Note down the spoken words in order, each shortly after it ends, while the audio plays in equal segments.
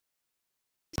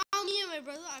and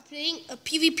my brother are playing a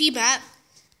PvP map,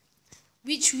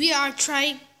 which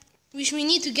we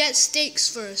need to get steaks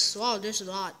first. Wow, there's a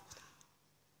lot.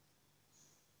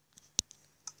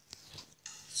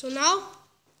 So now,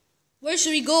 where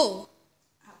should we go?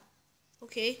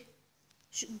 Okay.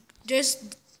 Should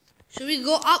we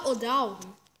go up or down?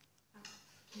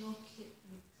 No kid.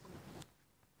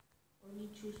 Only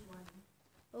choose one.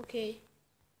 Okay.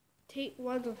 Take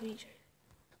one of each.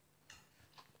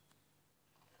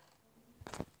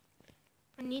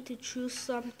 I need to choose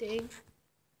something.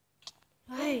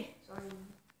 Why? Sorry.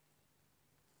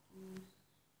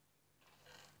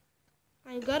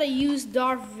 I gotta use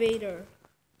Darth Vader.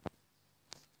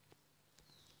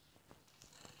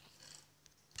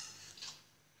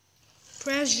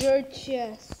 Treasure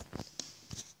chest.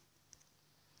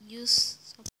 Use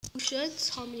some potions.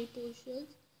 How many potions?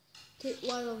 Take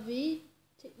one of it.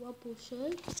 Take one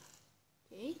potion.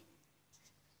 Okay.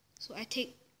 So I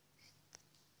take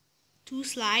 2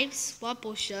 slimes, 1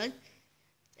 potion,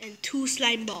 and 2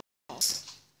 slime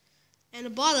balls. And the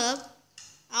bottom,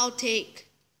 I'll take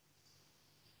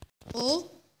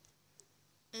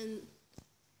and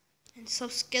some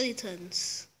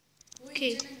skeletons.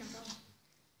 Okay.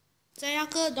 在那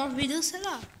个 Darth Vader set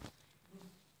lah.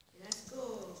 Let's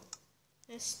go.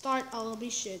 Let's start our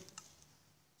mission.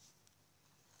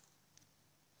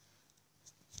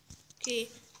 Okay,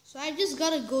 so I just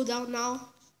gotta go down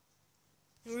now,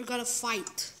 and we're gonna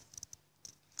fight.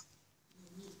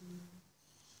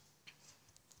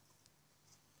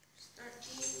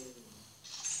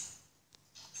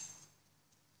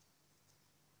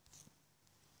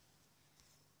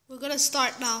 We're gonna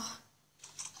start now.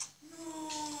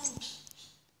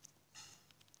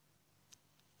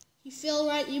 He fell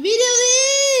right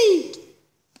immediately!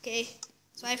 Okay,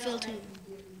 so I fell too.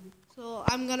 So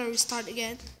I'm gonna restart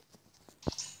again.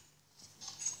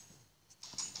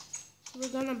 We're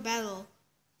gonna battle.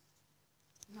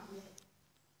 Not yet.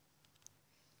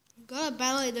 We're gonna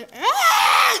battle in the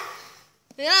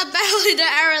We're gonna battle in the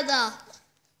arena.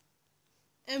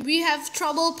 And we have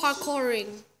trouble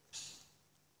parkouring.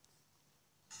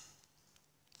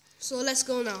 So let's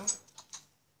go now.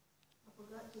 I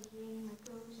forgot to bring my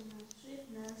clothes and my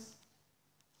sweetness.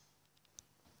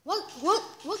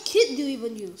 What kit do you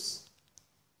even use?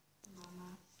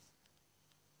 Mama.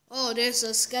 Oh, there's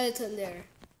a skeleton there.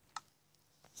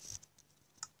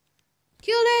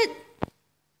 Kill it!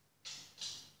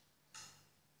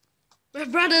 My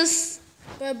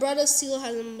brother still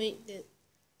hasn't made it.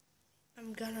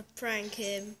 I'm gonna prank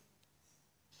him.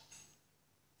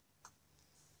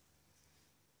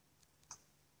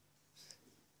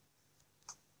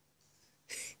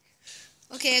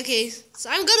 Okay, so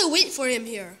I'm gonna wait for him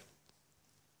here.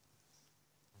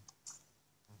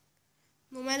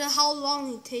 No matter how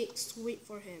long it takes to wait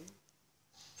for him.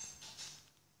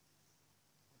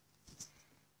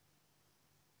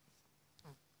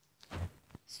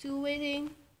 Still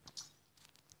waiting.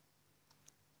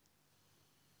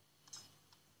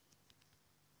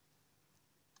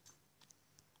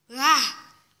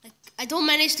 I don't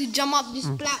manage to jump up this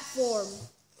platform.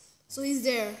 So he's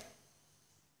there.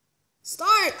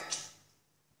 Start!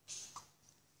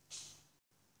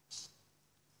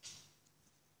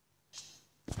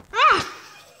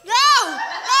 No!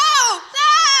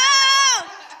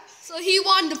 So he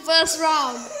won the first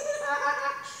round.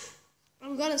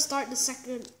 I'm gonna start the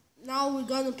second. Now we're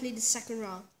gonna play the second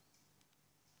round.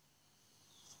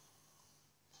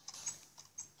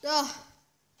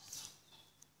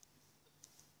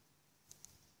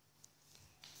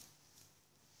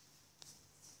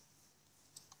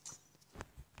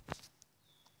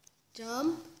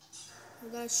 Jump.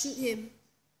 I'm gonna shoot him.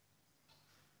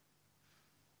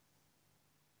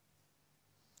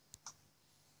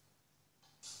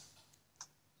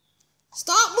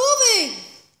 Stop moving!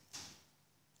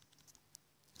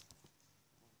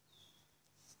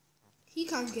 He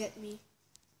can't get me.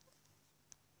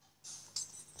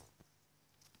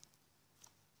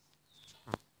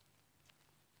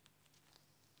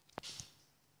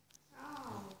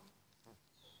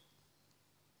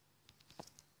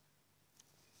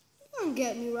 He can't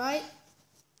get me, right?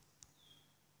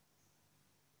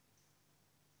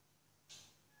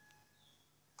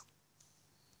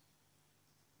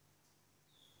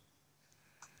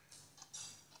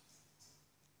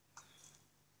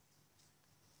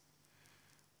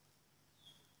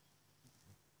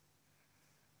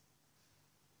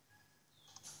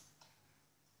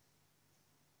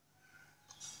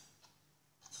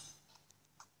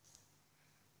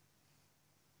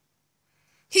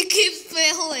 He keeps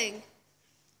failing.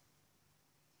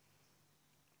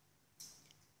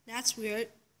 That's weird.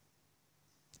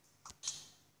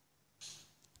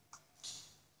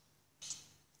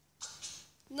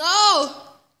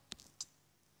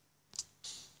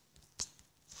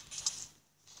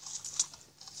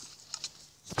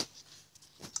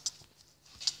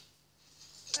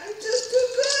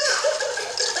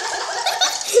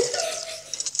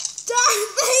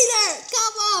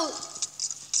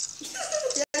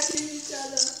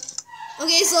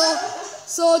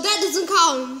 So that doesn't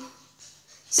count.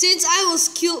 Since I was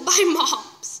killed by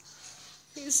mobs.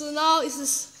 Okay, so now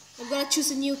I'm gonna choose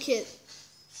a new kid.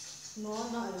 No,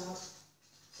 not allowed.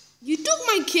 You took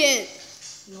my kid.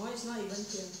 No, it's not even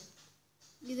here.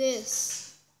 It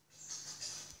is.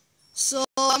 So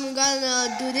I'm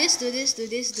gonna do this, do this, do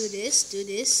this, do this, do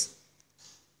this,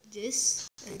 this,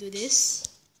 and do this.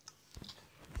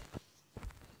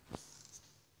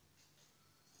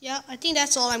 Yeah, I think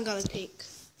that's all I'm gonna take.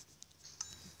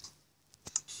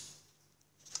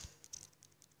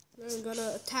 I'm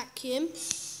gonna attack him.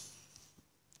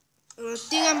 And I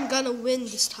think I'm gonna win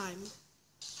this time.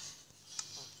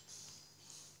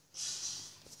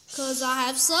 Cause I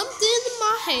have something in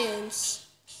my hands.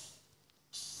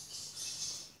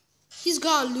 He's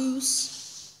gonna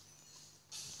lose.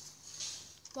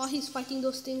 While he's fighting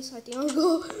those things, I think I'll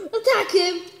go attack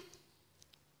him.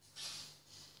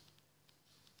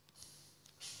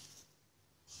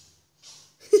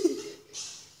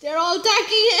 They're all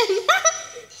attacking him.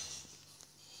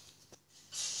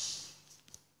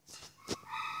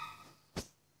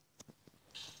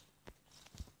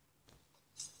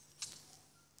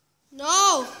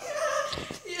 No.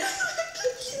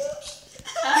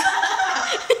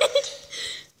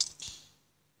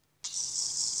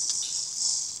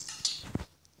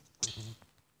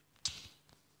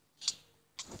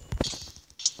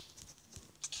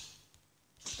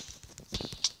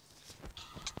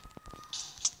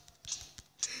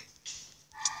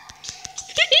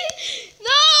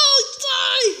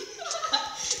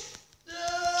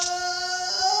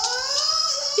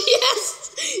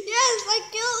 Yes, I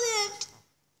killed him.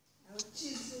 I'm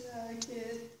choosing our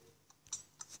kid.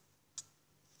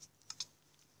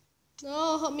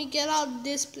 No, help me get out of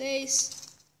this place.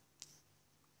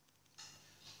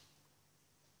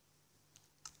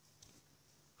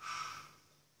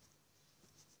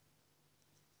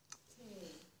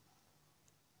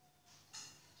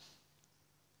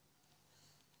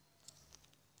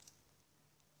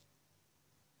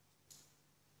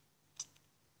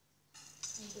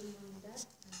 I don't want that.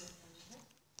 I don't want that.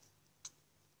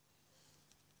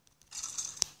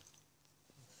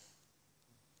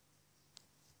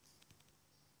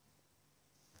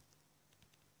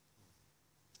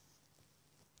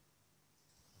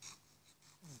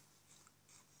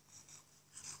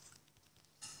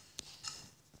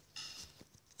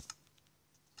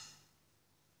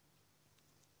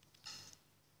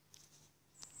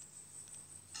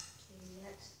 Okay,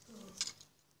 let's go.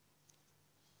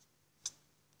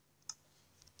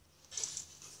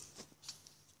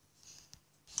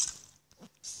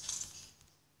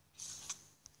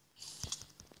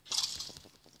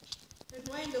 Wait,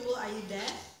 why in the world are you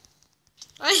dead?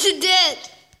 I did.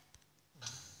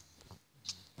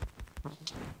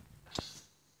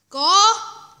 Go.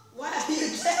 Why are you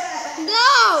dead?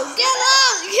 No, get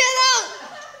out, get out.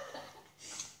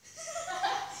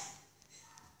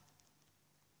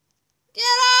 Get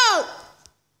out.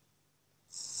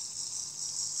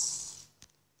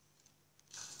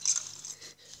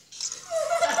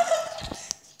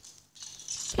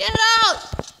 Get out.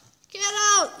 Get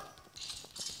out.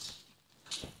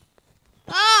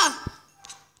 Ah.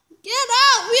 Get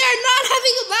out. We are not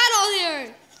having a battle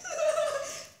here.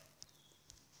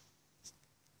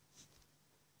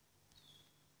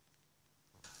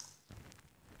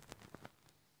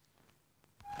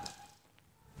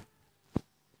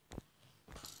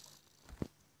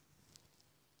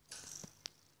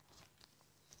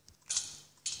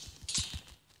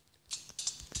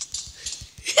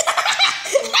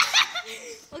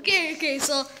 Okay,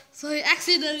 so he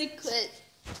accidentally quit.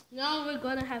 Now we're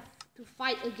gonna have to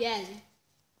fight again.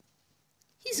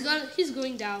 He's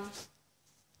going down.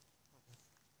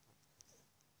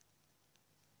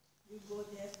 You go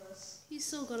there first. He's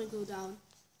still gonna go down.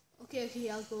 Okay,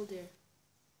 I'll go there.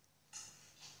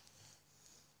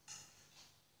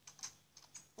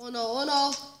 Oh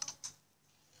no.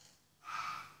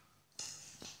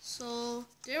 So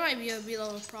there might be a bit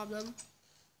of a problem.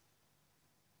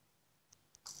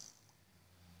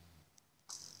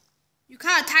 You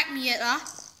can't attack me yet, huh?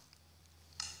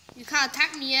 You can't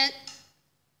attack me yet,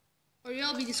 or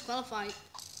you'll be disqualified.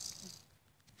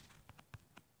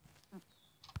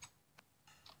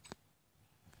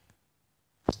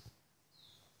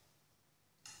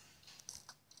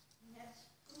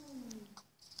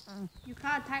 You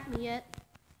can't attack me yet.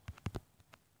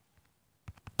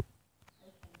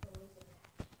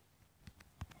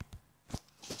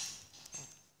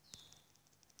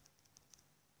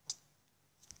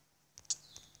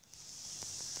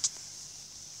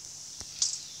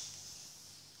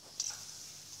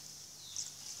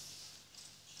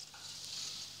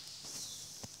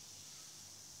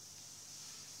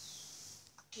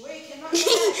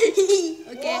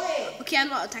 Okay. Boy. Okay, I'm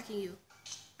not attacking you.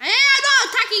 I'm not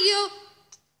attacking you.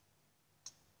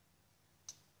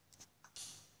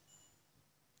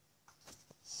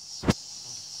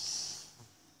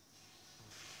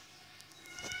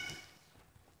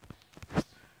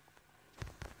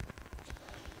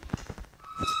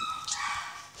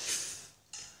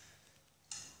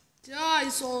 Die,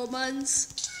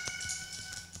 Solomons.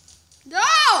 No!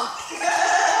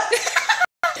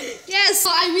 Yes, so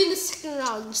I win the second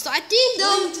round. So I think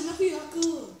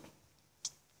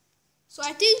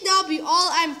that'll be all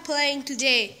I'm playing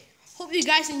today. Hope you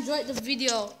guys enjoyed the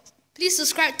video. Please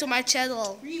subscribe to my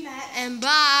channel. Rematch. And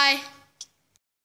bye.